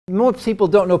most people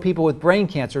don't know people with brain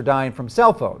cancer dying from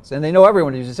cell phones, and they know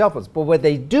everyone who uses cell phones. But what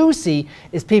they do see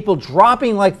is people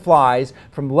dropping like flies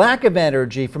from lack of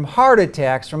energy, from heart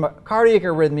attacks, from cardiac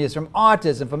arrhythmias, from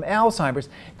autism, from Alzheimer's.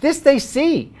 This they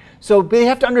see. So they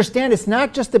have to understand it's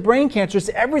not just the brain cancer, it's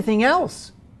everything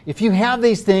else. If you have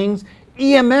these things,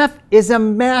 EMF is a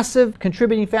massive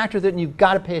contributing factor that you've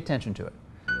got to pay attention to it.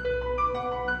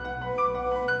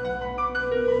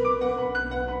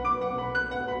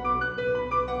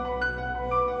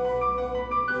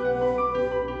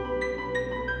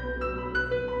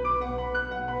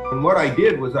 And what I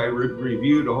did was I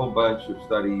reviewed a whole bunch of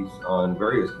studies on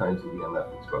various kinds of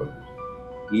EMF exposures,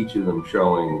 each of them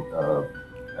showing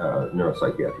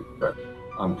neuropsychiatric effects.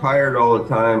 I'm tired all the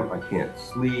time, I can't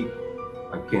sleep,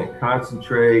 I can't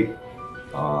concentrate,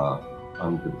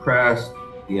 I'm depressed,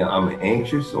 I'm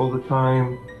anxious all the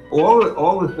time.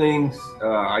 All the things,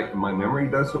 my memory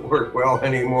doesn't work well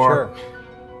anymore.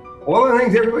 Sure. All the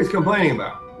things everybody's complaining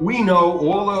about. We know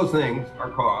all those things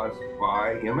are caused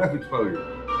by EMF exposure.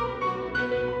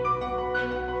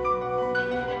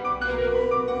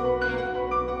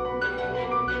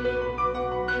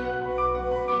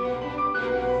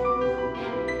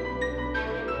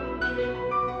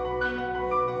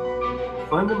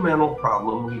 Fundamental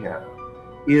problem we have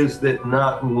is that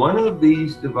not one of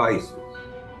these devices,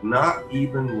 not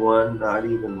even once,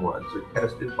 are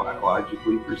tested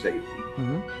biologically for safety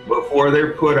before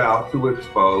they're put out to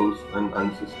expose an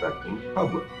unsuspecting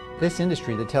public. This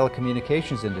industry, the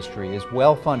telecommunications industry, is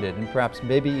well funded, and perhaps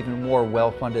maybe even more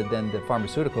well funded than the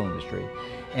pharmaceutical industry,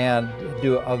 and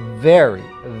do a very,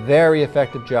 very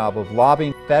effective job of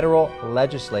lobbying federal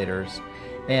legislators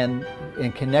and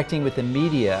connecting with the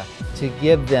media to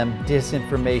give them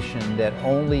disinformation that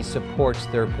only supports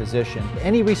their position.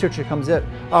 Any research that comes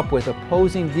up with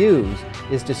opposing views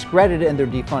is discredited and they're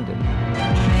defunded.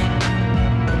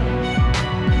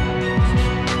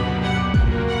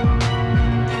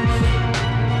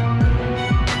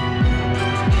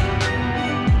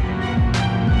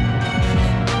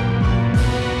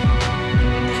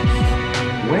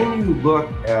 When you look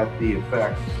at the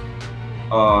effects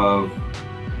of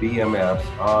EMFs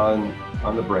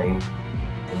on the brain,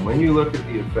 and when you look at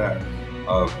the effects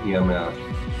of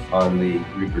EMFs on the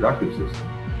reproductive system,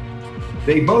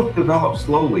 they both develop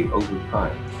slowly over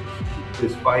time,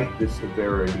 despite the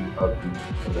severity of the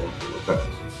eventual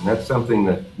effects. And that's something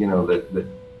that, that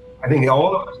I think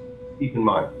all of us keep in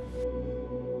mind.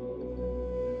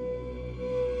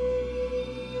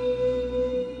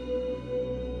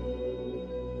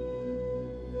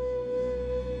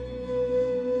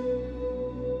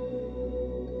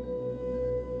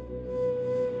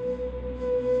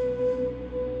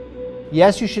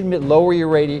 Yes, you should lower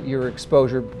your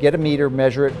exposure, get a meter,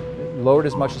 measure it, lower it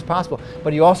as much as possible,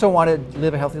 but you also want to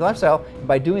live a healthy lifestyle.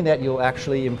 By doing that, you'll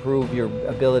actually improve your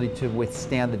ability to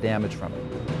withstand the damage from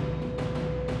it.